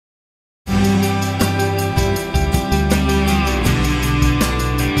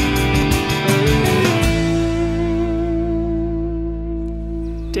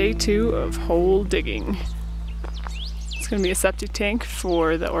2 of hole digging. It's going to be a septic tank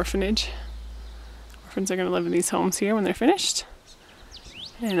for the orphanage. Orphans are going to live in these homes here when they're finished.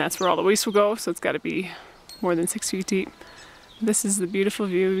 And that's where all the waste will go, so it's got to be more than 6 feet deep. This is the beautiful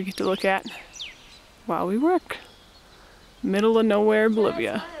view we get to look at while we work. Middle of nowhere,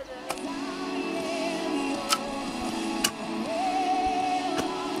 Bolivia.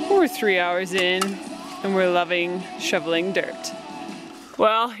 We're 3 hours in and we're loving shoveling dirt.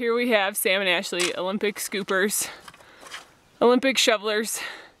 Well, here we have Sam and Ashley, Olympic scoopers, Olympic shovelers,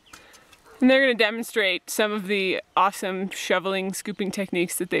 and they're going to demonstrate some of the awesome shoveling, scooping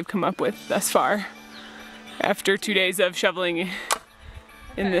techniques that they've come up with thus far after 2 days of shoveling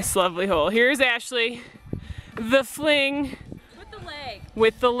in this lovely hole. Here's Ashley, the fling.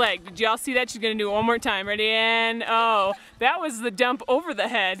 With the leg. Did y'all see that? She's gonna do it one more time. Ready? And oh, that was the dump over the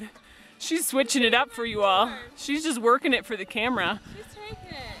head. She's switching it up for you all. She's just working it for the camera. She's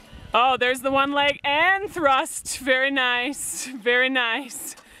taking it. Oh, there's the one leg and thrust. Very nice. Very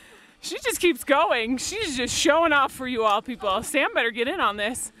nice. She just keeps going. She's just showing off for you all, people. Sam better get in on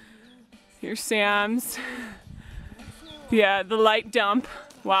this. Here's Sam's. Yeah, the light dump.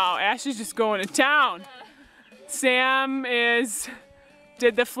 Wow, Ashley's just going to town. Sam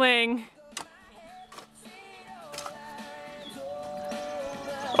did the fling.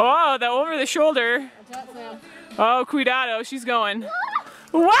 Oh, the over the shoulder. Oh, cuidado, she's going. Wow,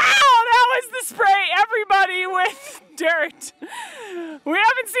 that was the spray. Everybody with dirt. We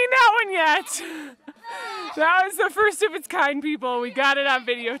haven't seen that one yet. That was the first of its kind, people. We got it on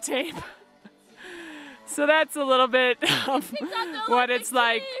videotape. So that's a little bit of what it's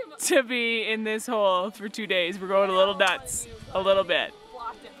like to be in this hole for 2 days. We're going a little nuts, a little bit.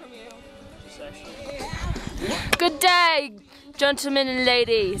 Good day, gentlemen and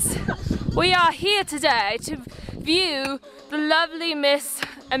ladies. We are here today to view the lovely Miss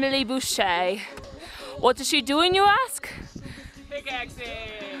Emily Boucher. What is she doing, you ask?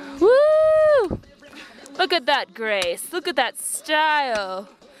 Pickaxing. Woo! Look at that grace. Look at that style.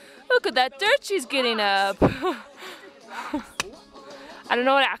 Look at that dirt she's getting up. I don't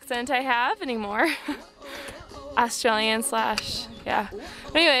know what accent I have anymore. Australian / yeah.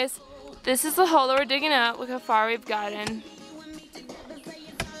 But anyways, this is the hole that we're digging out. Look how far we've gotten.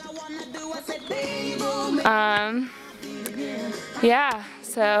 Yeah,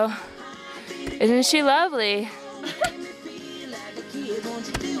 so isn't she lovely?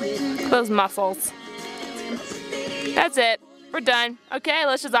 Those muscles. That's it. We're done. Okay,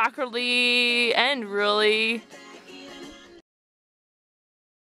 let's just awkwardly end, really.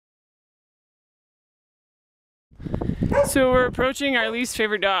 So we're approaching our least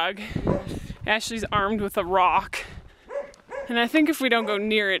favorite dog. Ashley's armed with a rock. And I think if we don't go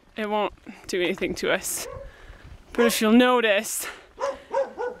near it, it won't do anything to us. But if you'll notice,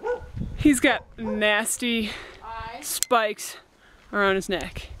 he's got nasty spikes around his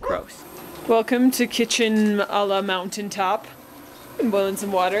neck. Gross. Welcome to Kitchen a la Mountaintop. I'm boiling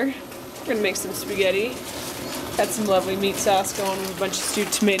some water. We're gonna make some spaghetti. Got some lovely meat sauce going with a bunch of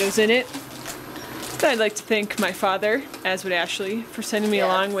stewed tomatoes in it. I'd like to thank my father, as would Ashley, for sending me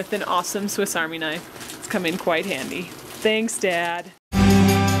along with an awesome Swiss Army knife. It's come in quite handy. Thanks, Dad.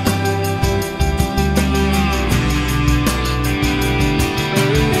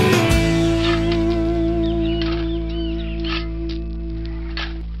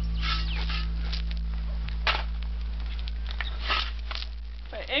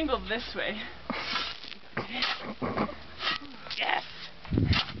 If I angled this way. Yes!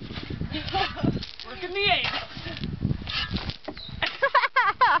 Working the angles.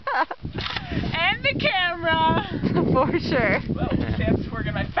 And the camera! For sure. Whoa, Sam's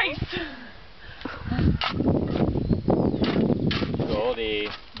working my face! Goldie.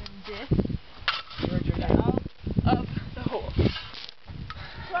 Georgia out of the hole.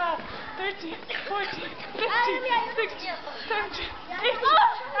 12, 13, 14, 15, 16, 17, 18.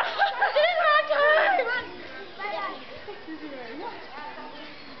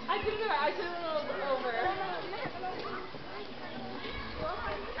 I did it over.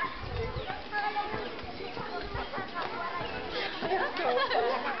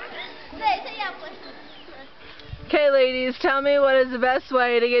 Okay, ladies, tell me what is the best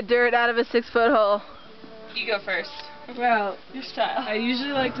way to get dirt out of a 6-foot hole? You go first. Well, your style. I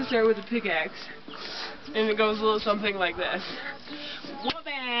usually like to start with a pickaxe. And it goes a little something like this.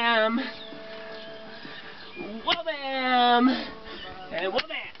 Wha-bam! Wha-bam! And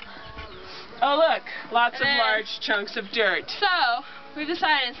wha-bam! Oh look, lots of large chunks of dirt. So, we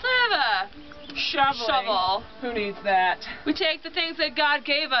decided instead of a shovel, who needs that? we take the things that God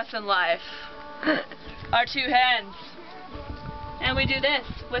gave us in life. Our 2 hands. And we do this.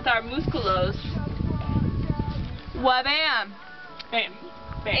 with our musculos. Wabam! Bam.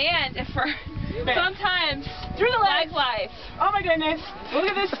 Bam. And if we're Bam. sometimes Through the legs. like life. Oh my goodness. Look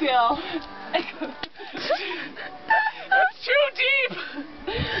at this skill. It's too deep.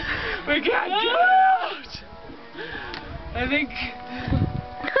 We can't get it out. I think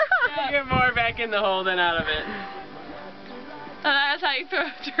I get more back in the hole than out of it. And that's how you throw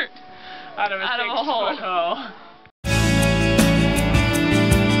dirt Out of a out of a 6-foot hole.